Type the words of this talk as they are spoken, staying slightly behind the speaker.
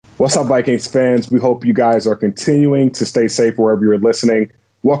What's up, Vikings fans? We hope you guys are continuing to stay safe wherever you're listening.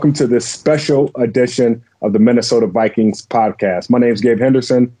 Welcome to this special edition of the Minnesota Vikings podcast. My name is Gabe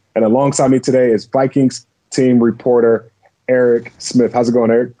Henderson, and alongside me today is Vikings team reporter Eric Smith. How's it going,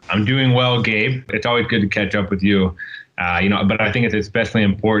 Eric? I'm doing well, Gabe. It's always good to catch up with you. But I think it's especially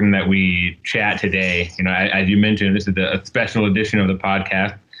important that we chat today. As you mentioned, this is a special edition of the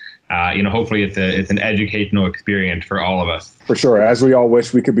podcast. Hopefully it's an educational experience for all of us. For sure. As we all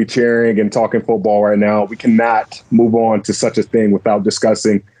wish we could be cheering and talking football right now, we cannot move on to such a thing without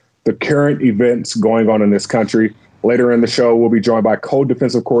discussing the current events going on in this country. Later in the show, we'll be joined by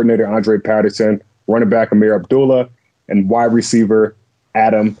co-defensive coordinator Andre Patterson, running back Ameer Abdullah, and wide receiver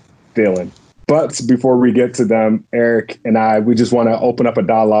Adam Thielen. But before we get to them, Eric and we just want to open up a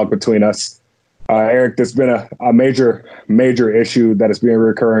dialogue between us. Eric, there's been a major issue that has been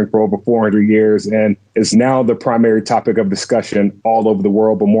recurring for over 400 years and is now the primary topic of discussion all over the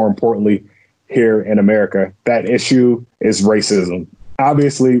world, but more importantly, here in America. That issue is racism.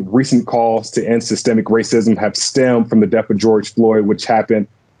 Obviously, recent calls to end systemic racism have stemmed from the death of George Floyd, which happened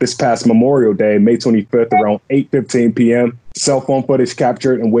this past Memorial Day, May 25th, around 8:15 p.m. Cell phone footage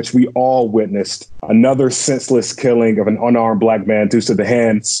captured in which we all witnessed another senseless killing of an unarmed black man due to the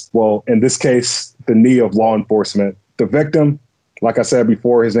hands, well, in this case, the knee of law enforcement. The victim, like I said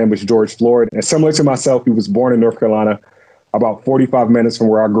before, his name was George Floyd. And similar to myself, he was born in North Carolina, about 45 minutes from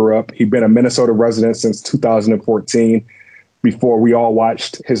where I grew up. He'd been a Minnesota resident since 2014. Before we all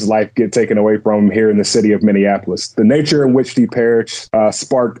watched his life get taken away from him here in the city of Minneapolis. The nature in which he perished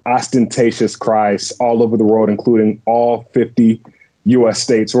sparked ostentatious cries all over the world, including all 50 U.S.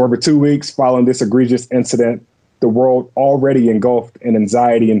 states. For over 2 weeks following this egregious incident, the world already engulfed in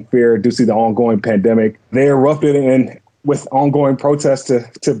anxiety and fear due to the ongoing pandemic. They erupted with ongoing protests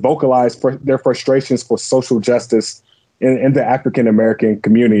to vocalize their frustrations for social justice in the African-American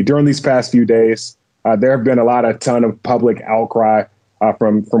community. During these past few days, there have been a ton of public outcry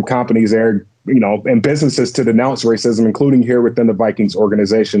from companies there, and businesses to denounce racism, including here within the Vikings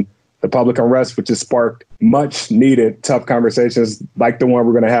organization. The public unrest, which has sparked much needed tough conversations like the one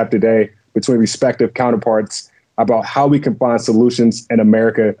we're going to have today between respective counterparts about how we can find solutions in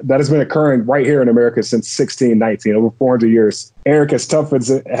America that has been occurring right here in America since 1619, over 400 years. Eric, as tough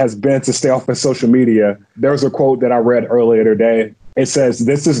as it has been to stay off of social media, there was a quote that I read earlier today. It says,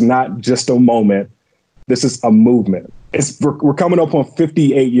 "This is not just a moment. This is a movement." We're coming up on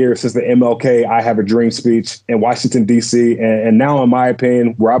 58 years since the MLK I Have a Dream speech in Washington, D.C. And now, in my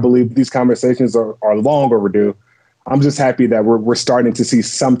opinion, where I believe these conversations are long overdue, I'm just happy that we're starting to see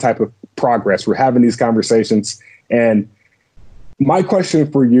some type of progress. We're having these conversations. And my question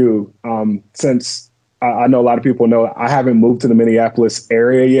for you, since I know a lot of people know I haven't moved to the Minneapolis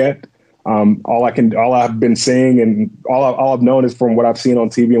area yet. All I've been seeing and all I've known is from what I've seen on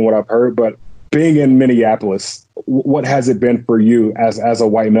TV and what I've heard. But being in Minneapolis, what has it been for you as a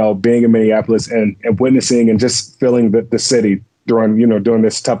white male being in Minneapolis and witnessing and just feeling the city during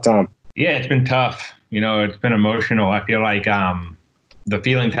this tough time? Yeah, it's been tough. It's been emotional. I feel like the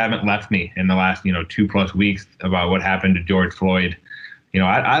feelings haven't left me in the last 2+ weeks about what happened to George Floyd.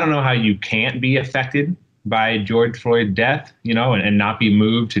 I don't know how you can't be affected by George Floyd's death, and not be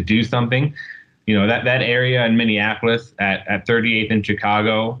moved to do something. That area in Minneapolis at 38th in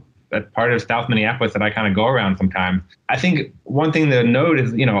Chicago, that's part of South Minneapolis that I kind of go around sometimes. I think one thing to note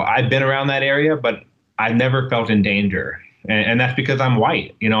is, I've been around that area, but I've never felt in danger. And that's because I'm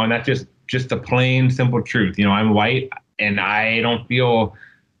white, and that's just the plain, simple truth. I'm white and I don't feel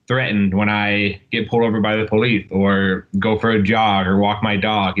threatened when I get pulled over by the police or go for a jog or walk my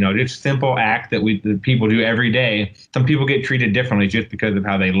dog. Just simple acts that the people do every day. Some people get treated differently just because of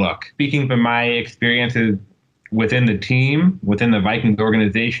how they look. Speaking from my experiences within the team, within the Vikings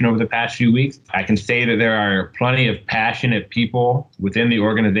organization over the past few weeks, I can say that there are plenty of passionate people within the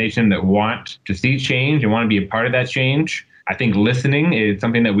organization that want to see change and want to be a part of that change. I think listening is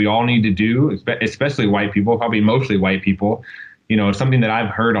something that we all need to do, especially white people, probably mostly white people. Something that I've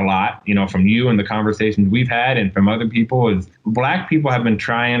heard a lot, from you and the conversations we've had and from other people is Black people have been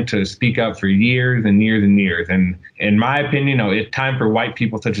trying to speak up for years and years and years. And in my opinion, it's time for white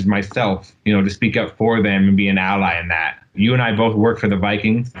people such as myself, to speak up for them and be an ally in that. You and I both work for the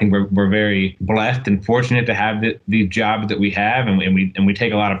Vikings. I think we're very blessed and fortunate to have these jobs that we have, and we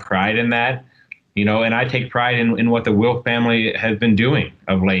take a lot of pride in that. And I take pride in what the Wilk family has been doing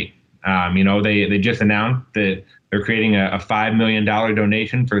of late. They just announced that they're creating a $5 million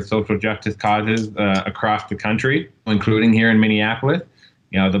donation for social justice causes across the country, including here in Minneapolis.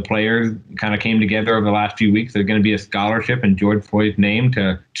 The players kind of came together over the last few weeks. There's going to be a scholarship in George Floyd's name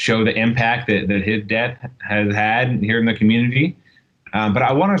to show the impact that his death has had here in the community. But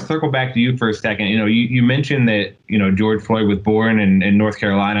I want to circle back to you for a second. You mentioned that, George Floyd was born in North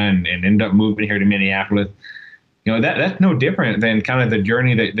Carolina and ended up moving here to Minneapolis. That's no different than kind of the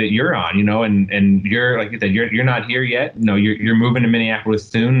journey that you're on, and you're, like you said, you're not here yet. You're moving to Minneapolis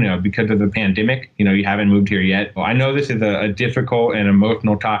soon, because of the pandemic. You haven't moved here yet. Well, I know this is a difficult and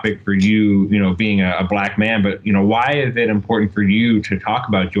emotional topic for you, being a black man, but, why is it important for you to talk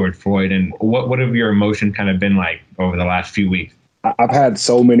about George Floyd, and what have your emotions kind of been like over the last few weeks? I've had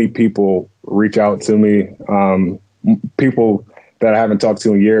so many people reach out to me, people that I haven't talked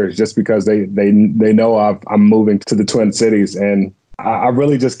to in years, just because they know I'm moving to the Twin Cities, and I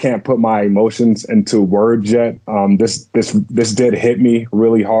really just can't put my emotions into words yet. This did hit me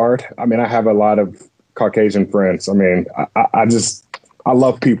really hard. I mean, I have a lot of Caucasian friends. I mean, I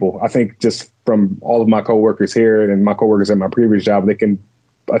love people. I think just from all of my coworkers here and my coworkers at my previous job, they can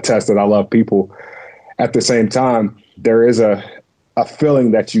attest that I love people. At the same time, there is a feeling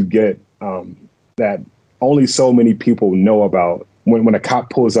that you get that only so many people know about. When a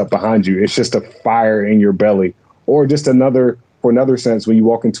cop pulls up behind you, it's just a fire in your belly. Or just for another sense, when you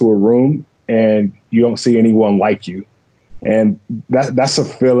walk into a room and you don't see anyone like you. And that's a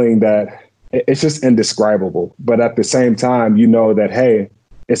feeling that it's just indescribable. But at the same time, you know that, hey,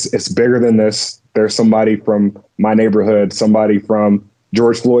 it's bigger than this. There's somebody from my neighborhood, somebody from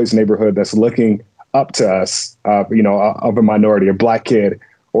George Floyd's neighborhood that's looking up to us, of a minority, a black kid,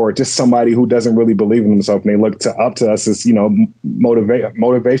 or just somebody who doesn't really believe in themselves, and they look up to us as,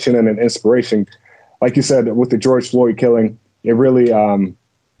 motivation and an inspiration. Like you said, with the George Floyd killing, it really,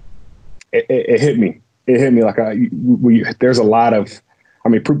 it hit me. It hit me like there's a lot of,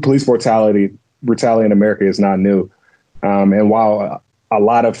 police brutality in America is not new. And while a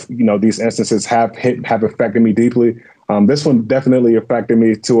lot of, these instances have affected me deeply, this one definitely affected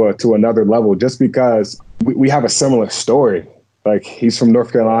me to another level, just because we have a similar story. Like, he's from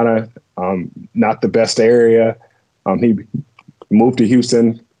North Carolina, not the best area. He moved to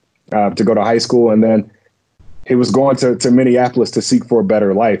Houston to go to high school, and then he was going to Minneapolis to seek for a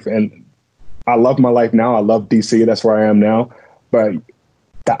better life. And I love my life now. I love DC. That's where I am now. But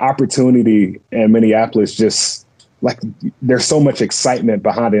the opportunity in Minneapolis, just like, there's so much excitement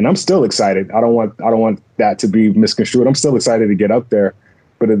behind it, and I'm still excited. I don't want that to be misconstrued. I'm still excited to get up there,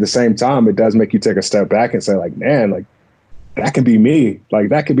 but at the same time, it does make you take a step back and say, like, man, like, that could be me. Like,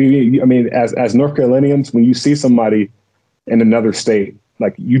 that could be me. I mean, as North Carolinians, when you see somebody in another state,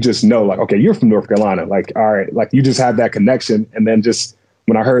 like, you just know, like, okay, you're from North Carolina. Like, all right, like, you just have that connection. And then just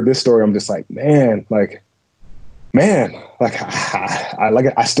when I heard this story, I'm just like, I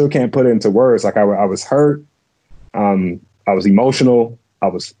still can't put it into words. Like, I was hurt. I was emotional. I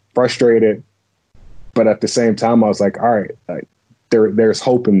was frustrated. But at the same time, I was like, all right, like, there's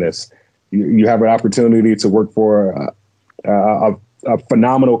hope in this. You have an opportunity to work for a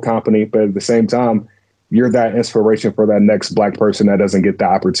phenomenal company, but at the same time, you're that inspiration for that next black person that doesn't get the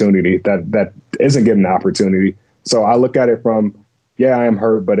opportunity, that isn't getting the opportunity. So I look at it from, yeah, I am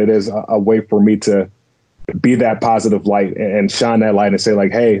hurt, but it is a way for me to be that positive light and shine that light and say,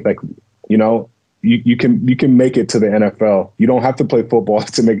 like, hey, like, you can make it to the NFL. You don't have to play football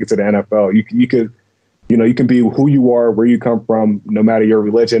to make it to the NFL. You can be who you are, where you come from, no matter your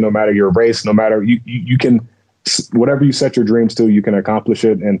religion, no matter your race, no matter you can, whatever you set your dreams to, you can accomplish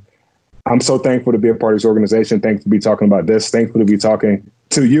it. And I'm so thankful to be a part of this organization. Thankful to be talking about this. Thankful to be talking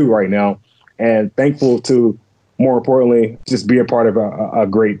to you right now. And thankful to, more importantly, just be a part of a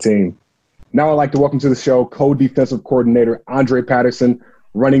great team. Now I'd like to welcome to the show co-defensive coordinator Andre Patterson,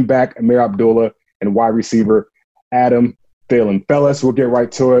 running back Ameer Abdullah, and wide receiver Adam Thielen. Fellas, we'll get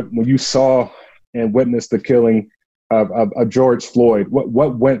right to it. When you saw and witnessed the killing of George Floyd,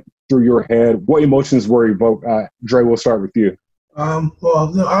 what went through your head? What emotions were evoked? Dre, we'll start with you.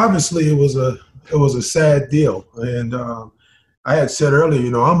 Well, obviously it was a sad deal, and I had said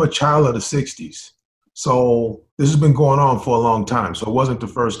earlier, I'm a child of the '60s, so this has been going on for a long time. So it wasn't the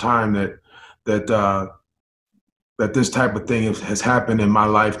first time that this type of thing has happened in my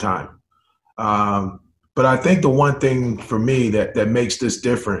lifetime. But I think the one thing for me that makes this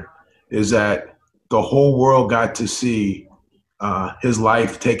different is that the whole world got to see his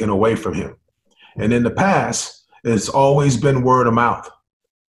life taken away from him. And in the past, it's always been word of mouth,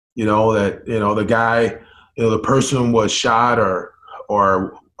 the guy, the person was shot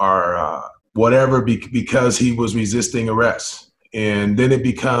or whatever because he was resisting arrest. And then it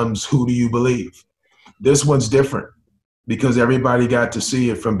becomes, who do you believe? This one's different because everybody got to see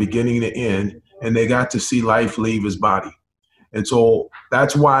it from beginning to end, and they got to see life leave his body. And so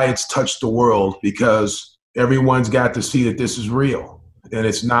that's why it's touched the world, because everyone's got to see that this is real. And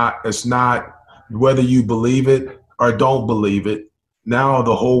it's not whether you believe it or don't believe it. now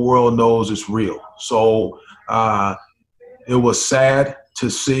the whole world knows it's real. So it was sad to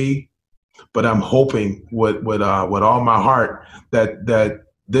see, but I'm hoping with all my heart that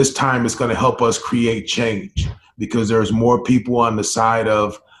this time is going to help us create change, because there's more people on the side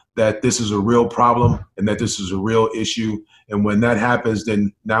of that this is a real problem and that this is a real issue. And when that happens,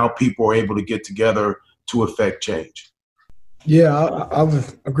 then now people are able to get together to affect change. Yeah, I would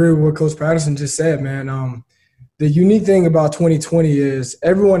agree with what Coach Patterson just said, man. The unique thing about 2020 is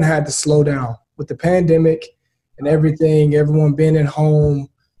everyone had to slow down with the pandemic and everything, everyone being at home,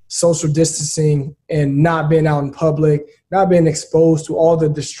 social distancing, and not being out in public, not being exposed to all the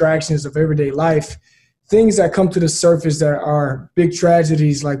distractions of everyday life. Things that come to the surface that are big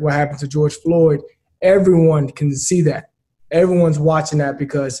tragedies like what happened to George Floyd, everyone can see that. Everyone's watching that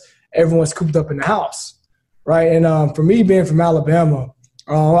because everyone's cooped up in the house, right? And for me, being from Alabama,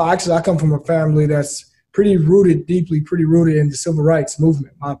 actually I come from a family that's deeply rooted in the civil rights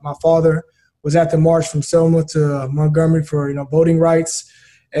movement. My father was at the march from Selma to Montgomery for voting rights,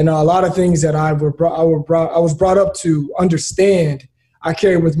 and a lot of things that I was brought up to understand I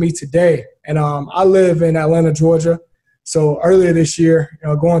carry with me today. And I live in Atlanta, Georgia. So earlier this year,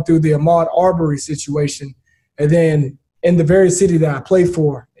 going through the Ahmaud Arbery situation, and then in the very city that I play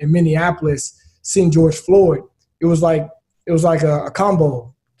for in Minneapolis, seeing George Floyd, it was like a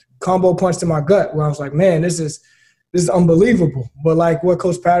combo punch in my gut where I was like, man, this is unbelievable. But like what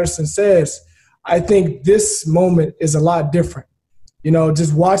Coach Patterson says, I think this moment is a lot different.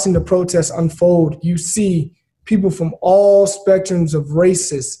 Just watching the protests unfold, you see people from all spectrums of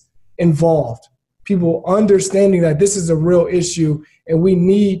races involved, people understanding that this is a real issue and we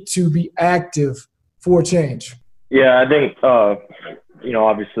need to be active for change. Yeah, I think,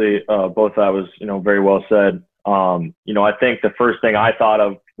 obviously both that was, very well said. I think the first thing I thought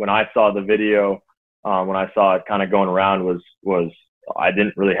of when I saw the video, when I saw it kind of going around was I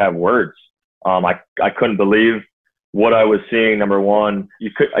didn't really have words. I couldn't believe what I was seeing. Number one,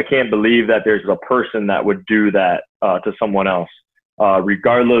 I can't believe that there's a person that would do that to someone else,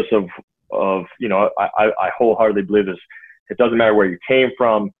 regardless of I wholeheartedly believe this. It doesn't matter where you came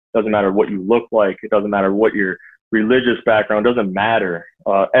from. It doesn't matter what you look like. It doesn't matter what your religious background. It doesn't matter.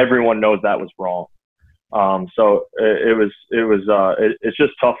 Everyone knows that was wrong. So it's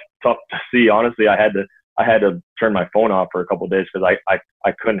just tough to see. Honestly, I had to turn my phone off for a couple of days because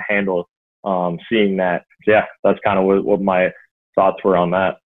I couldn't handle seeing that. Yeah, that's kind of what my thoughts were on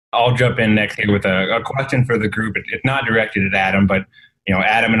that. I'll jump in next here with a question for the group. It's not directed at Adam, but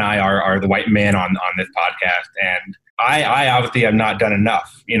Adam and I are the white men on this podcast, and I obviously have not done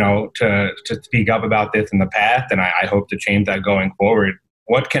enough, to speak up about this in the past, and I hope to change that going forward.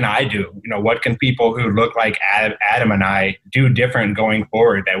 What can I do? What can people who look like Adam and I do different going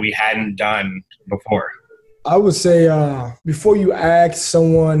forward that we hadn't done before? I would say before you ask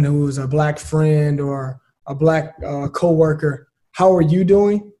someone who's a black friend or a black coworker, how are you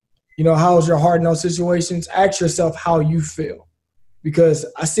doing? How's your heart in those situations? Ask yourself how you feel. Because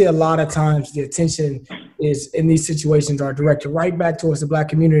I see a lot of times the attention is in these situations are directed right back towards the black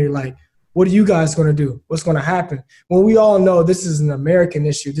community. Like, what are you guys going to do? What's going to happen? When we all know this is an American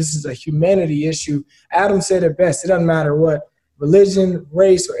issue. This is a humanity issue. Adam said it best. It doesn't matter what religion,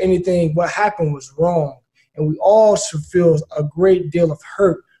 race, or anything. What happened was wrong. And we all should feel a great deal of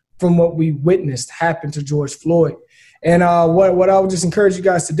hurt from what we witnessed happen to George Floyd. And what I would just encourage you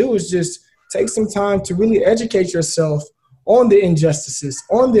guys to do is just take some time to really educate yourself on the injustices,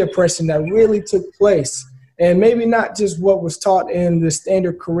 on the oppression that really took place. And maybe not just what was taught in the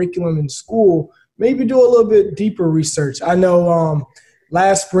standard curriculum in school, maybe do a little bit deeper research. I know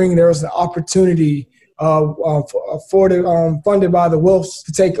last spring there was an opportunity funded by the Wolves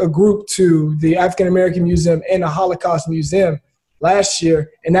to take a group to the African American Museum and the Holocaust Museum last year.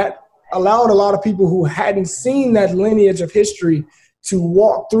 And that allowed a lot of people who hadn't seen that lineage of history to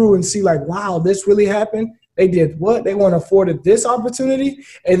walk through and see like, wow, this really happened. They did what? They weren't afforded this opportunity.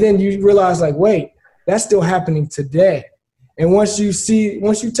 And then you realize like, wait, that's still happening today. And once you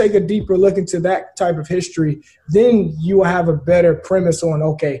take a deeper look into that type of history, then you will have a better premise on,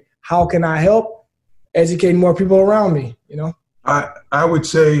 okay, how can I help educate more people around me, I would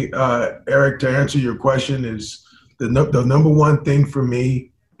say, Eric, to answer your question is the number one thing for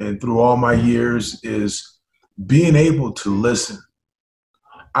me and through all my years is being able to listen.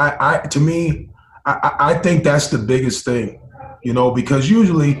 I think that's the biggest thing, because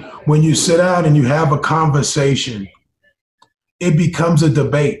usually when you sit down and you have a conversation, it becomes a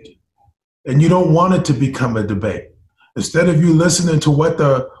debate, and you don't want it to become a debate. Instead of you listening to what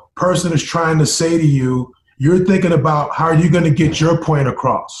the person is trying to say to you, you're thinking about how are you going to get your point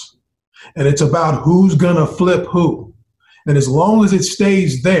across. And it's about who's going to flip who. And as long as it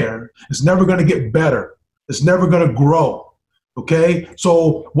stays there, it's never going to get better. It's never going to grow. Okay?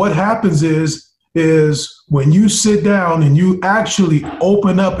 So what happens is when you sit down and you actually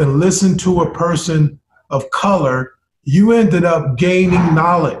open up and listen to a person of color, you ended up gaining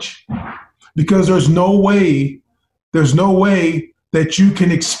knowledge, because there's no way that you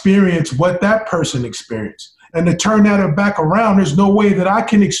can experience what that person experienced. And to turn that back around, there's no way that I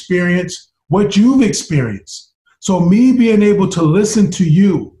can experience what you've experienced. So me being able to listen to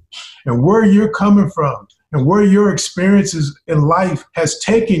you and where you're coming from and where your experiences in life has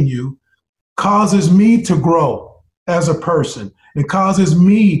taken you causes me to grow as a person and causes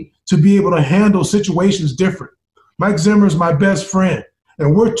me to be able to handle situations different. Mike Zimmer is my best friend,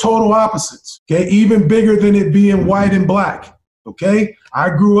 and we're total opposites, okay? Even bigger than it being white and black, okay? I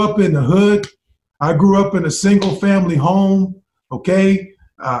grew up in the hood. I grew up in a single family home, okay?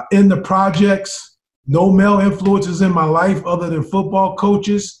 In the projects, no male influences in my life other than football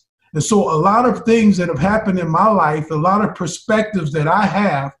coaches. And so a lot of things that have happened in my life, a lot of perspectives that I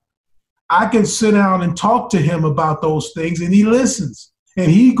have, I can sit down and talk to him about those things, and he listens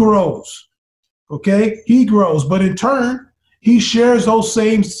and he grows, okay? He grows, but in turn, he shares those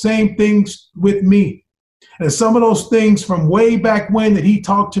same things with me. And some of those things from way back when that he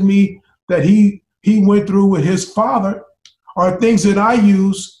talked to me that he went through with his father are things that I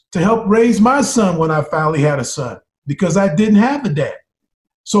use to help raise my son when I finally had a son, because I didn't have a dad.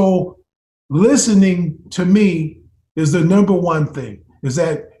 So listening to me is the number one thing, is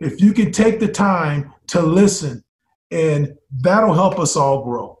that if you can take the time to listen, and that'll help us all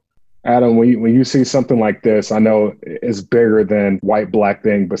grow. Adam, when you see something like this, I know it's bigger than white-black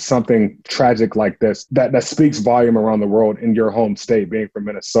thing, but something tragic like this that speaks volume around the world in your home state, being from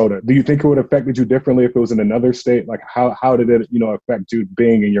Minnesota. Do you think it would have affected you differently if it was in another state? Like how did it affect you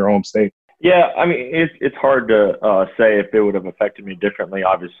being in your home state? Yeah, I mean, it's hard to say if it would have affected me differently.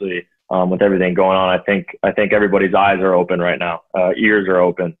 Obviously, with everything going on, I think everybody's eyes are open right now, ears are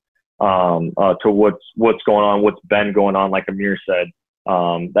open to what's going on, what's been going on. Like Amir said.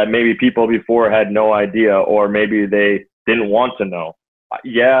 That maybe people before had no idea, or maybe they didn't want to know.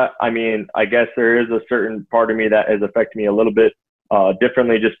 Yeah, I mean, I guess there is a certain part of me that has affected me a little bit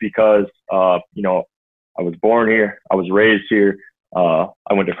differently, just because, I was born here, I was raised here,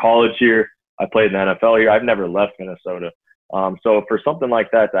 I went to college here, I played in the NFL here, I've never left Minnesota. So for something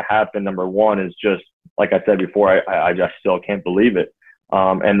like that to happen, number one is just, like I said before, I just still can't believe it.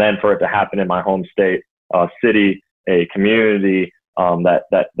 And then for it to happen in my home state, city, a community,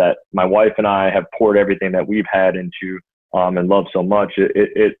 that my wife and I have poured everything that we've had into and love so much,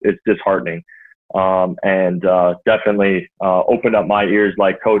 it's disheartening. And definitely opened up my ears.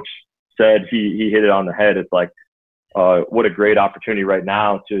 Like Coach said, he hit it on the head. It's like, what a great opportunity right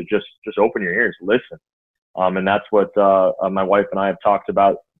now to just open your ears, listen. And that's what my wife and I have talked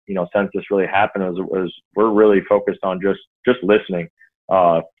about, since this really happened, was we're really focused on just listening,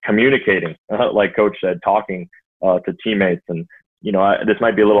 communicating, like Coach said, talking to teammates. And this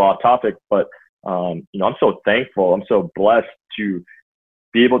might be a little off topic, but, I'm so thankful. I'm so blessed to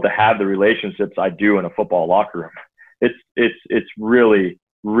be able to have the relationships I do in a football locker room. It's really,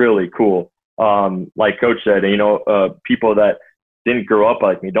 really cool. Like Coach said, people that didn't grow up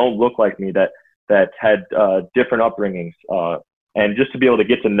like me, don't look like me, that had different upbringings, and just to be able to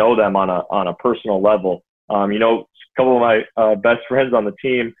get to know them on a personal level. A couple of my best friends on the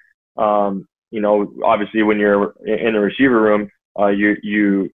team, obviously when you're in the receiver room,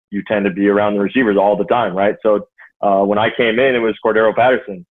 you tend to be around the receivers all the time, right? So when I came in, it was Cordero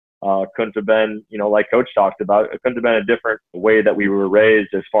Patterson. Couldn't have been, like Coach talked about, it couldn't have been a different way that we were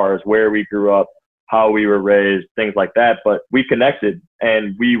raised as far as where we grew up, how we were raised, things like that. But we connected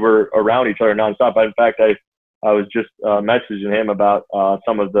and we were around each other nonstop. In fact, I was just messaging him about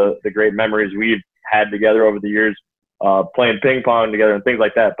some of the great memories we've had together over the years, playing ping pong together and things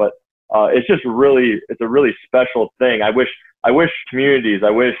like that. But it's a really special thing. I wish communities, I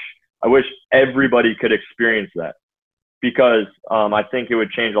wish everybody could experience that, because I think it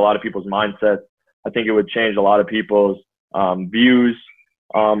would change a lot of people's mindsets. I think it would change a lot of people's views.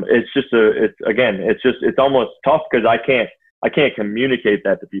 It's almost tough because I can't communicate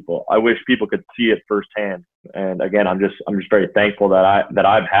that to people. I wish people could see it firsthand. And again, I'm just very thankful that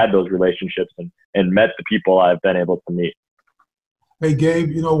I've had those relationships and met the people I've been able to meet. Hey,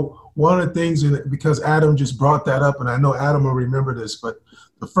 Gabe, one of the things, because Adam just brought that up, and I know Adam will remember this, but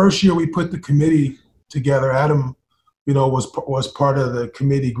the first year we put the committee together, Adam, was part of the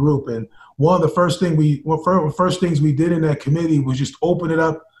committee group. And one of the first things we did in that committee was just open it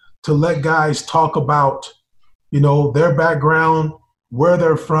up to let guys talk about, their background, where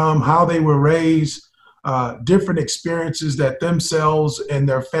they're from, how they were raised, different experiences that themselves and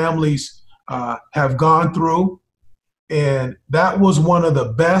their families have gone through. And that was one of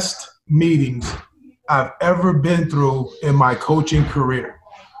the best meetings I've ever been through in my coaching career.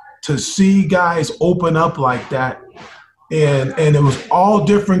 To see guys open up like that, and it was all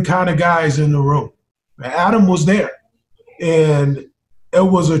different kind of guys in the room. Adam was there, and it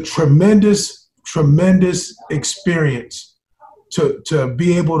was a tremendous experience to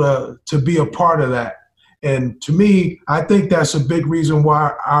be able to be a part of that. And to me, I think that's a big reason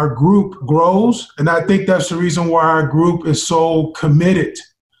why our group grows, and I think that's the reason why our group is so committed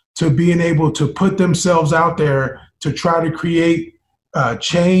to being able to put themselves out there to try to create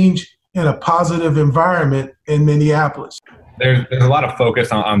change in a positive environment in Minneapolis. There's a lot of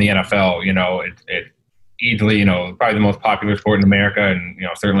focus on the NFL. You know, it easily, you know, probably the most popular sport in America, and, you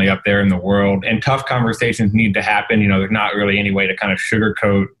know, certainly up there in the world. And tough conversations need to happen. You know, there's not really any way to kind of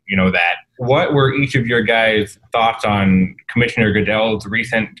sugarcoat, you know, that. What were each of your guys' thoughts on Commissioner Goodell's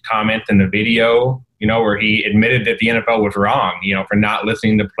recent comments in the video, you know, where he admitted that the NFL was wrong, you know, for not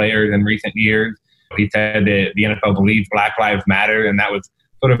listening to players in recent years? He said that the NFL believes Black Lives Matter, and that was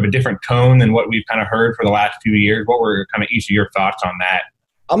sort of a different tone than what we've kind of heard for the last 2 years. What were kind of each of your thoughts on that?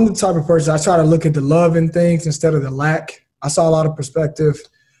 I'm the type of person, I try to look at the love in things instead of the lack. I saw a lot of perspectives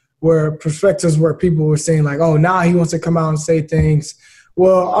where people were saying like, oh, now he wants to come out and say things.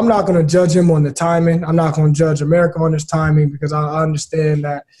 Well, I'm not going to judge him on the timing. I'm not going to judge America on his timing, because I understand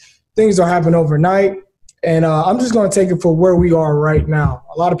that things don't happen overnight. And I'm just going to take it for where we are right now.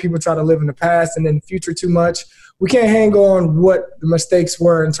 A lot of people try to live in the past and in the future too much. We can't hang on what the mistakes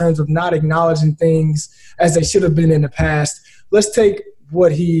were in terms of not acknowledging things as they should have been in the past. Let's take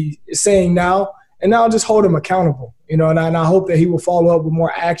what he is saying now, and now just hold him accountable. You know, and I hope that he will follow up with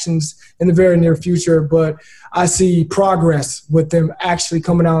more actions in the very near future. But I see progress with them actually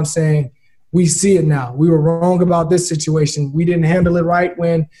coming out and saying, we see it now. We were wrong about this situation. We didn't handle it right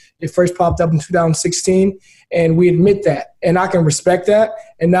when it first popped up in 2016, and we admit that. And I can respect that.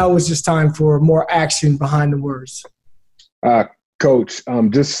 And now it's just time for more action behind the words. Coach,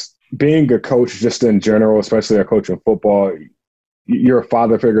 just being a coach just in general, especially a coach in football, you're a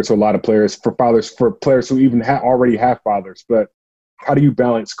father figure to a lot of players, for players who even already have fathers. But how do you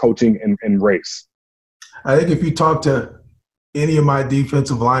balance coaching and race? I think if you talk to any of my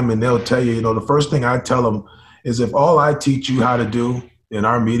defensive linemen, they'll tell you, you know, the first thing I tell them is, if all I teach you how to do in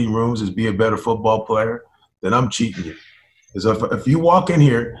our meeting rooms is be a better football player, then I'm cheating you. Is if you walk in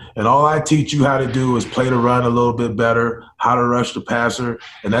here and all I teach you how to do is play the run a little bit better, how to rush the passer,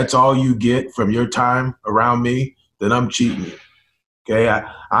 and that's all you get from your time around me, then I'm cheating you. Okay,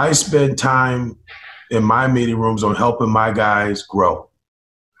 I spend time in my meeting rooms on helping my guys grow.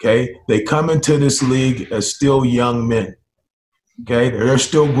 Okay, they come into this league as still young men. Okay, they're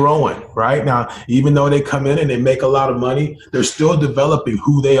still growing, right? Now, even though they come in and they make a lot of money, they're still developing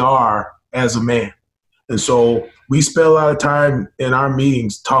who they are as a man. And so we spend a lot of time in our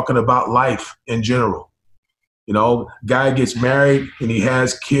meetings talking about life in general. You know, guy gets married and he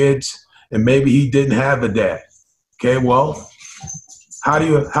has kids, and maybe he didn't have a dad. Okay, well, how do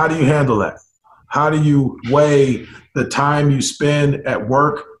you handle that? How do you weigh the time you spend at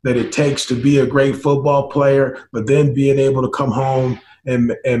work that it takes to be a great football player, but then being able to come home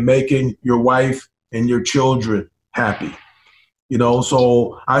and making your wife and your children happy? You know,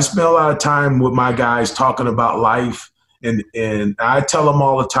 so I spend a lot of time with my guys talking about life, and I tell them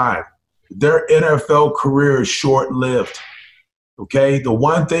all the time, their NFL career is short-lived. Okay, the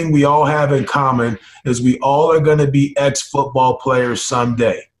one thing we all have in common is we all are going to be ex-football players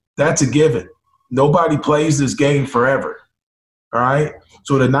someday. That's a given. Nobody plays this game forever. All right.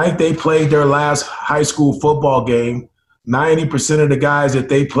 So the night they played their last high school football game, 90% of the guys that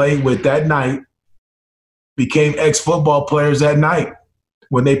they played with that night became ex-football players that night.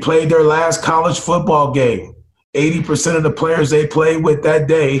 When they played their last college football game, 80% of the players they played with that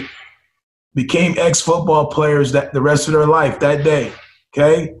day became ex-football players that the rest of their life that day.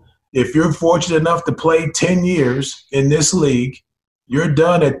 Okay? If you're fortunate enough to play 10 years in this league, you're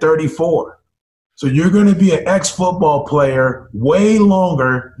done at 34. So you're going to be an ex-football player way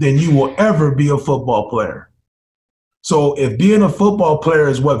longer than you will ever be a football player. So if being a football player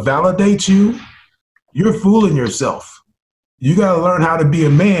is what validates you, you're fooling yourself. You got to learn how to be a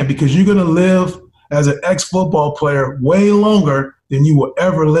man, because you're going to live as an ex-football player way longer than you will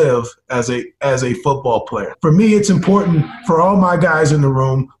ever live as a football player. For me, it's important for all my guys in the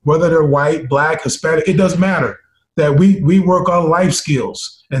room, whether they're white, black, Hispanic, it doesn't matter, that we work on life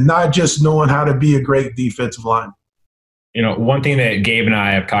skills and not just knowing how to be a great defensive lineman. You know, one thing that Gabe and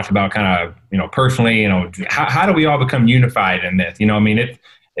I have talked about kind of, you know, personally, you know, how do we all become unified in this? You know, I mean,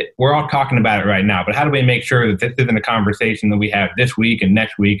 we're all talking about it right now, but how do we make sure that this isn't a conversation that we have this week and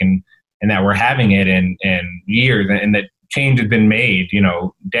next week and that we're having it in years and that change has been made,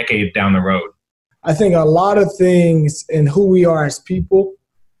 decades down the road? I think a lot of things in who we are as people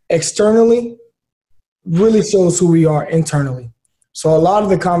externally really shows who we are internally. So a lot of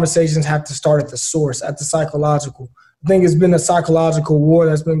the conversations have to start at the source, at the psychological. I think it's been a psychological war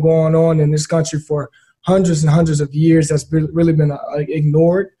that's been going on in this country for hundreds and hundreds of years that's really been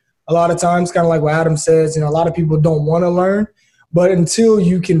ignored. A lot of times, kind of like what Adam says, a lot of people don't want to learn. But until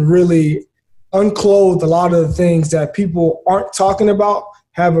you can really unclothe a lot of the things that people aren't talking about,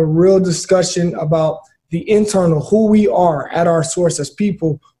 have a real discussion about the internal, who we are at our source as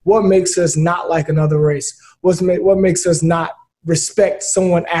people, what makes us not like another race, what makes us not respect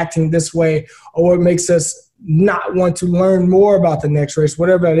someone acting this way, or what makes us not want to learn more about the next race,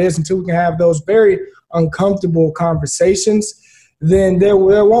 whatever it is, until we can have those very uncomfortable conversations, then there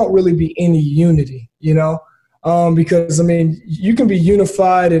won't really be any unity, because, you can be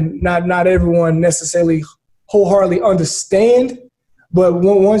unified and not everyone necessarily wholeheartedly understand. But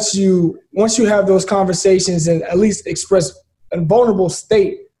once you have those conversations and at least express a vulnerable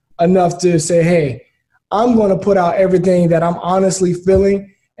state enough to say, hey, I'm going to put out everything that I'm honestly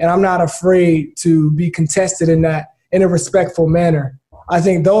feeling, and I'm not afraid to be contested in that in a respectful manner. I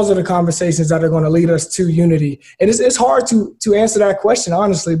think those are the conversations that are going to lead us to unity. And it's hard to answer that question,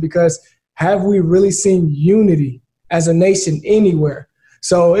 honestly, because have we really seen unity as a nation anywhere?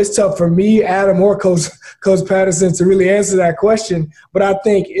 So it's tough for me, Adam, or Coach Patterson to really answer that question. But I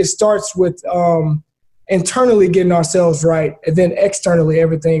think it starts with internally getting ourselves right, and then externally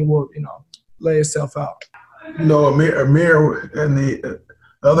everything will, lay itself out. Amir, in the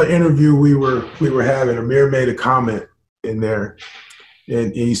other interview we were having, Amir made a comment in there,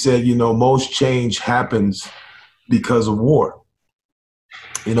 and he said, most change happens because of war.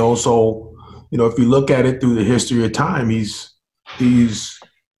 So, if you look at it through the history of time, he's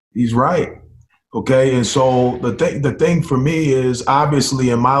right. Okay. And so the thing for me is, obviously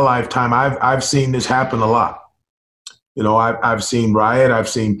in my lifetime, I've seen this happen a lot. I've seen riot, I've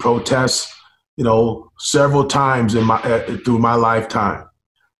seen protests, several times through my lifetime.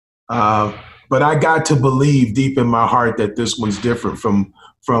 But I got to believe deep in my heart that this one's different from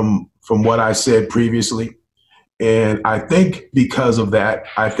what I said previously. And I think because of that,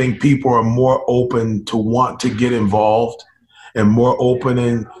 I think people are more open to want to get involved and more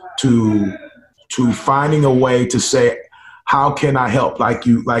open to finding a way to say, how can I help? Like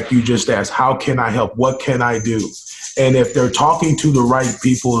you just asked, how can I help? What can I do? And if they're talking to the right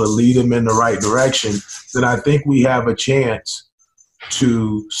people to lead them in the right direction, then I think we have a chance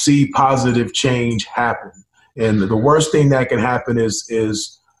to see positive change happen. And the worst thing that can happen is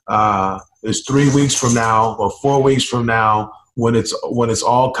 3 weeks from now or 4 weeks from now, when it's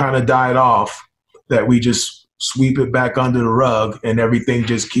all kind of died off, that we just sweep it back under the rug and everything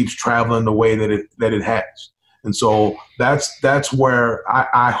just keeps traveling the way that it has. And so that's where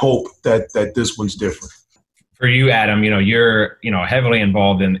I hope that this one's different. For you, Adam, you're heavily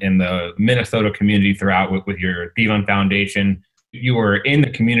involved in the Minnesota community throughout with your Thielen Foundation. You were in the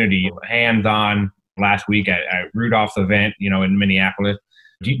community, hands-on last week at Rudolph's event, in Minneapolis.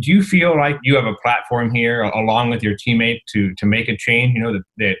 Do you feel like you have a platform here, along with your teammate, to make a change?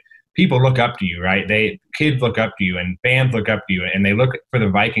 That people look up to you, right? Kids look up to you, and fans look up to you, and they look for the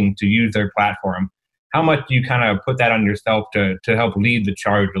Vikings to use their platform. How much do you kind of put that on yourself to help lead the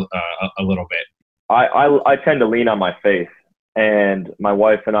charge a little bit? I tend to lean on my faith, and my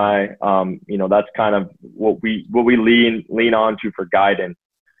wife and I, that's kind of what we lean on to for guidance.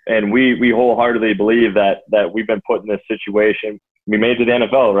 And we wholeheartedly believe that we've been put in this situation. We made it to the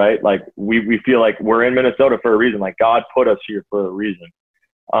NFL, right? Like we feel like we're in Minnesota for a reason. Like God put us here for a reason.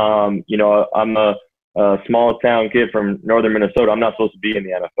 I'm a small town kid from northern Minnesota. I'm not supposed to be in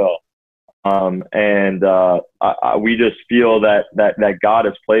the NFL. We just feel that God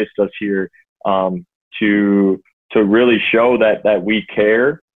has placed us here to really show that we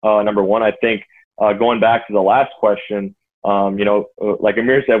care. Number one, I think going back to the last question, like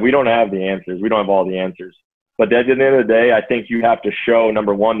Amir said, we don't have the answers. We don't have all the answers. But at the end of the day, I think you have to show,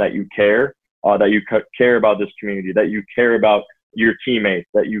 number one, that you care, that you care about this community, that you care about your teammates,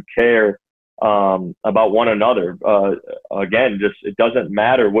 that you care about one another. Again, just it doesn't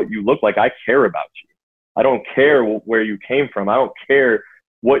matter what you look like. I care about you. I don't care where you came from. I don't care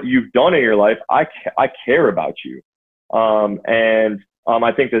what you've done in your life. I care about you.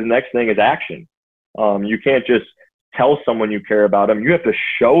 I think the next thing is action. You can't just tell someone you care about them. You have to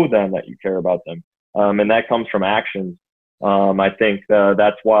show them that you care about them. And that comes from actions. I think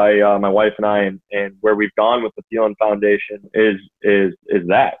that's why my wife and I and where we've gone with the Thielen Foundation is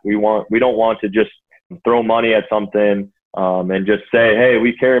that we don't want to just throw money at something and just say, hey,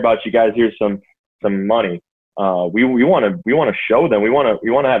 we care about you guys. Here's some money. We want to show them. We want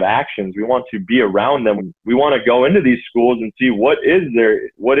to have actions. We want to be around them. We want to go into these schools and see what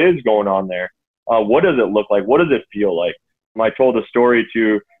is going on there. What does it look like? What does it feel like? I told a story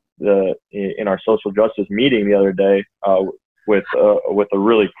in our social justice meeting the other day with a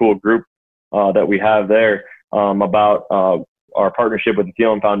really cool group that we have there about our partnership with the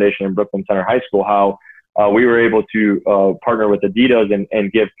Thielen Foundation and Brooklyn Center High School. How we were able to partner with Adidas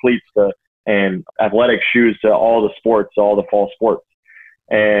and give cleats and athletic shoes to all the sports, all the fall sports.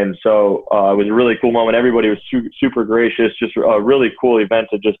 And so it was a really cool moment. Everybody was super gracious, just a really cool event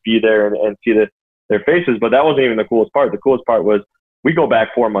to just be there and see their faces. But that wasn't even the coolest part. The coolest part was we go back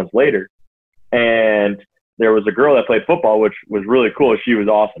 4 months later, and there was a girl that played football, which was really cool. She was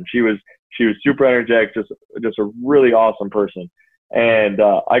awesome. She was super energetic, just a really awesome person. And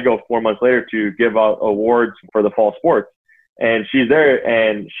I go 4 months later to give out awards for the fall sports. And she's there,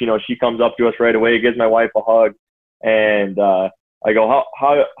 and she comes up to us right away, gives my wife a hug, and I go,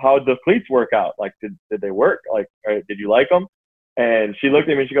 how'd the cleats work out? Like, did they work? Like, did you like them? And she looked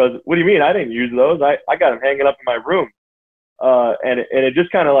at me and she goes, what do you mean? I didn't use those. I got them hanging up in my room. And it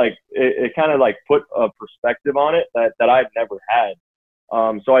just kind of like put a perspective on it that I've never had.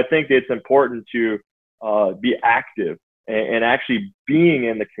 So I think it's important to be active and actually being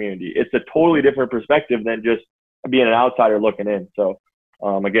in the community. It's a totally different perspective than just being an outsider looking in. So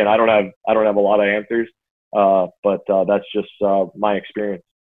again, I don't have a lot of answers, but that's just my experience.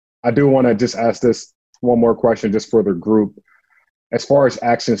 I do want to just ask this one more question just for the group. As far as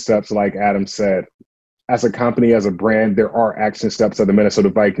action steps, like Adam said, as a company, as a brand, there are action steps that the Minnesota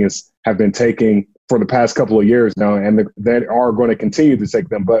Vikings have been taking for the past couple of years now, and they are going to continue to take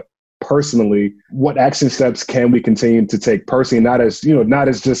them. But personally, what action steps can we continue to take personally, not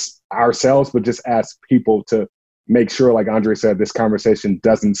as just ourselves, but just as people to make sure, like Andre said, this conversation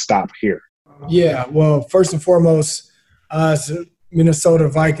doesn't stop here? Yeah, well, first and foremost, as a Minnesota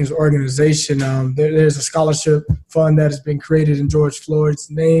Vikings organization, there's a scholarship fund that has been created in George Floyd's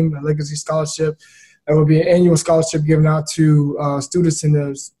name, a legacy scholarship. That will be an annual scholarship given out to students in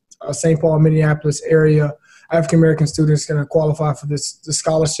the St. Paul, Minneapolis area. African-American students going to qualify for the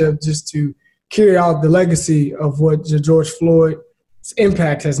scholarship just to carry out the legacy of what George Floyd's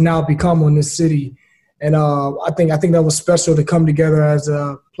impact has now become on this city. And I think that was special to come together as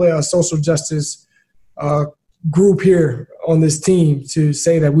a social justice group here on this team to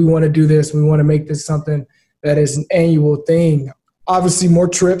say that we want to do this. We want to make this something that is an annual thing. Obviously, more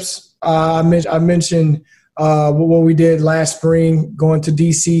trips. I mentioned what we did last spring, going to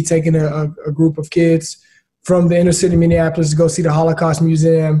D.C., taking a group of kids from the inner city of Minneapolis to go see the Holocaust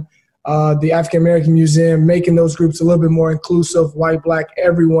Museum, the African American Museum, making those groups a little bit more inclusive, white, black,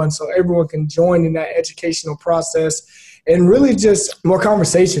 everyone, so everyone can join in that educational process, and really just more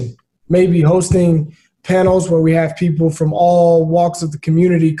conversation, maybe hosting panels where we have people from all walks of the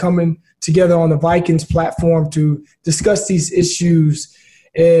community coming together on the Vikings platform to discuss these issues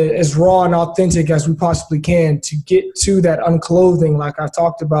as raw and authentic as we possibly can to get to that unclothing like I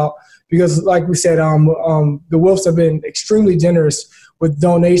talked about. Because like we said, the Wolves have been extremely generous with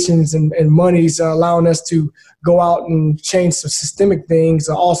donations and monies, allowing us to go out and change some systemic things.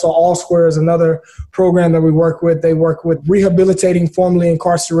 Also, All Square is another program that we work with. They work with rehabilitating formerly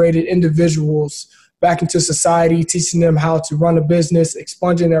incarcerated individuals back into society, teaching them how to run a business,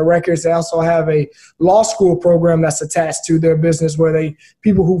 expunging their records. They also have a law school program that's attached to their business where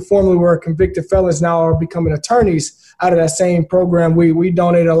people who formerly were convicted felons now are becoming attorneys out of that same program. We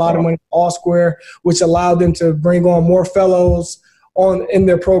donated a lot of money to All Square, which allowed them to bring on more fellows in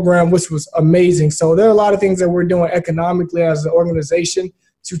their program, which was amazing. So there are a lot of things that we're doing economically as an organization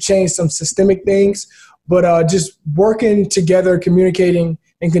to change some systemic things, but just working together, communicating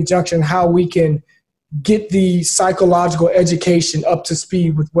in conjunction how we can get the psychological education up to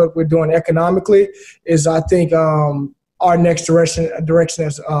speed with what we're doing economically is, I think, our next direction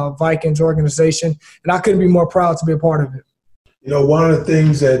as a Vikings organization. And I couldn't be more proud to be a part of it. One of the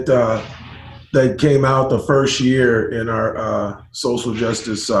things that came out the first year in our social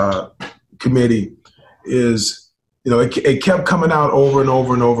justice committee is, it kept coming out over and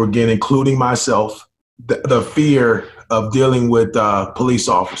over and over again, including myself, the fear of dealing with police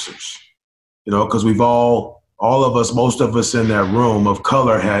officers. Because we've all of us, most of us in that room of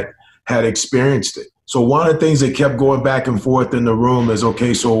color had experienced it. So one of the things that kept going back and forth in the room is,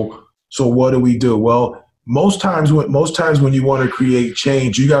 okay, so what do we do? Well, most times when you want to create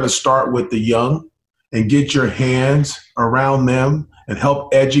change, you got to start with the young and get your hands around them and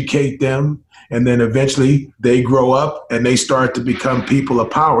help educate them. And then eventually they grow up and they start to become people of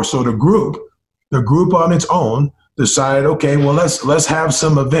power. So the group on its own decided, okay, well, let's have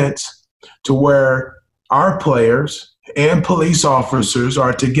some events to where our players and police officers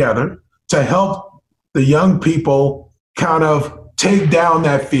are together to help the young people kind of take down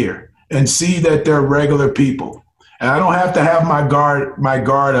that fear and see that they're regular people. And I don't have to have my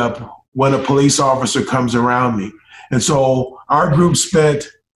guard up when a police officer comes around me. And so our group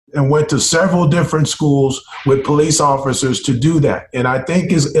went to several different schools with police officers to do that. And I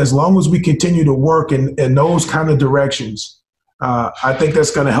think as long as we continue to work in those kind of directions, I think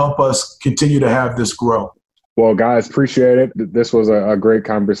that's going to help us continue to have this grow. Well, guys, appreciate it. This was a great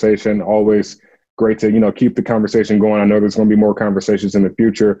conversation. Always great to, keep the conversation going. I know there's going to be more conversations in the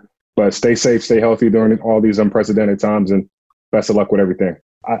future, but stay safe, stay healthy during all these unprecedented times, and best of luck with everything.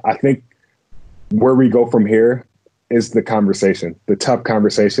 I think where we go from here is the conversation, the tough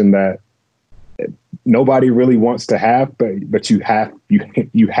conversation that nobody really wants to have, but you have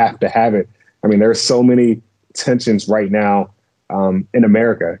to have it. I mean, there's so many tensions right now in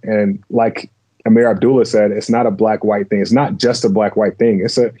America. And like Amir Abdullah said, it's not a black-white thing. It's not just a black-white thing.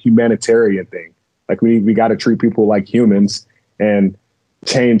 It's a humanitarian thing. Like we got to treat people like humans and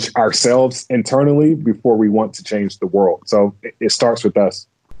change ourselves internally before we want to change the world. So it starts with us.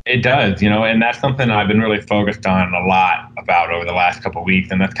 It does, and that's something I've been really focused on a lot about over the last couple of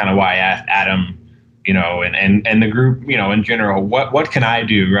weeks. And that's kind of why I asked Adam, and the group, in general, what can I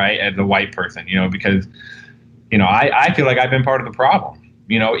do, right, as a white person, because, I feel like I've been part of the problem.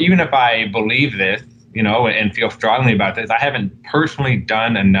 Even if I believe this, and feel strongly about this, I haven't personally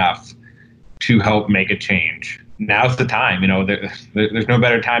done enough to help make a change. Now's the time, there's no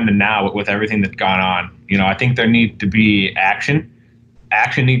better time than now with everything that's gone on. I think there needs to be action.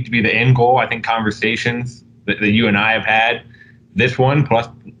 Action needs to be the end goal. I think conversations that you and I have had, this one plus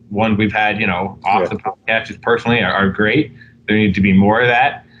one we've had, off the podcast just personally are great. There needs to be more of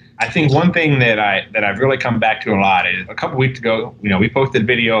that. I think one thing that I've really come back to a lot is a couple weeks ago, we posted a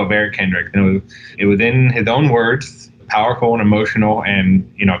video of Eric Kendricks, and it was in his own words, powerful and emotional. And,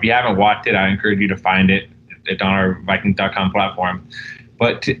 if you haven't watched it, I encourage you to find it. It's on our Vikings.com platform.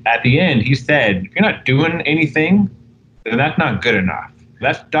 But at the end, he said, if you're not doing anything, then that's not good enough.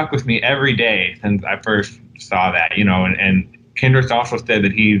 That stuck with me every day since I first saw that, and Kendricks also said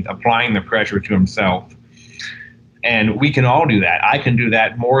that he's applying the pressure to himself. And we can all do that. I can do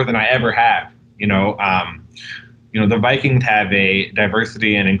that more than I ever have. The Vikings have a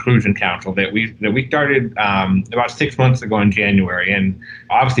diversity and inclusion council that we started about 6 months ago in January. And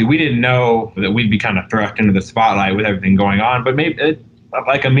obviously we didn't know that we'd be kind of thrust into the spotlight with everything going on. But maybe,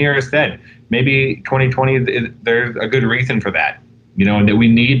 like Amir said, maybe 2020, there's a good reason for that. And that we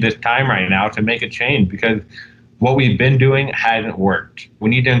need this time right now to make a change, because what we've been doing hasn't worked. We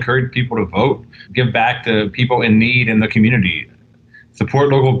need to encourage people to vote, give back to people in need in the community, support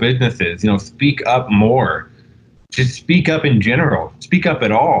local businesses, speak up more, just speak up in general, speak up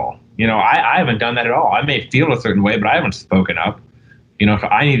at all. I haven't done that at all. I may feel a certain way, but I haven't spoken up, so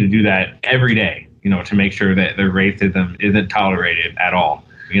I need to do that every day, to make sure that the racism isn't tolerated at all.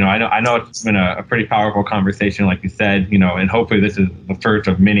 I know it's been a pretty powerful conversation, like you said, and hopefully this is the first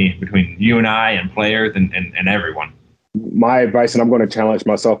of many between you and I and players and everyone. My advice, and I'm going to challenge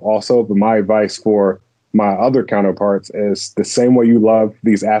myself also, but my advice for my other counterparts is the same way you love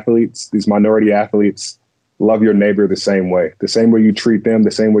these athletes, these minority athletes, love your neighbor the same way you treat them,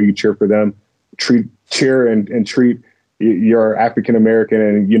 the same way you cheer for them, cheer and treat your African-American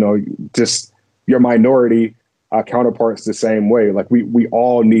and, just your minority counterparts the same way. Like we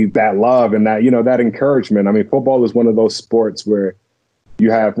all need that love and that, that encouragement. I mean, football is one of those sports where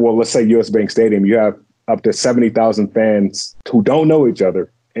you have, let's say US Bank Stadium, you have up to 70,000 fans who don't know each other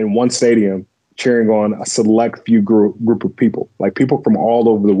in one stadium cheering on a select few group of people, like people from all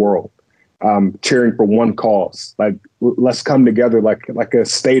over the world, cheering for one cause. Like, let's come together like a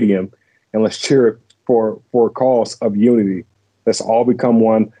stadium and let's cheer for a cause of unity. Let's all become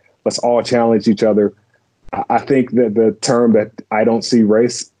one. Let's all challenge each other. I think that the term that I don't see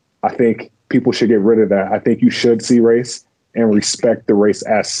race, I think people should get rid of that. I think you should see race and respect the race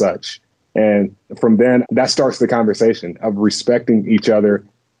as such. And from then, that starts the conversation of respecting each other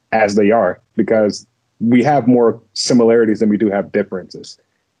as they are, because we have more similarities than we do have differences.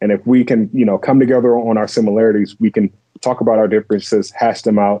 And if we can, come together on our similarities, we can talk about our differences, hash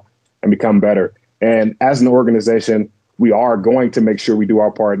them out, and become better. And as an organization, we are going to make sure we do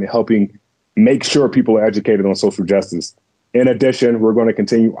our part in helping make sure people are educated on social justice. In addition, we're going to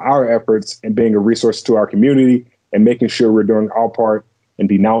continue our efforts in being a resource to our community and making sure we're doing our part in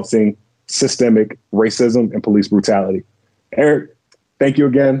denouncing systemic racism and police brutality. Eric, thank you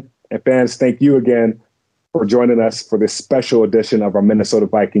again. And fans, thank you again for joining us for this special edition of our Minnesota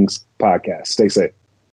Vikings podcast. Stay safe.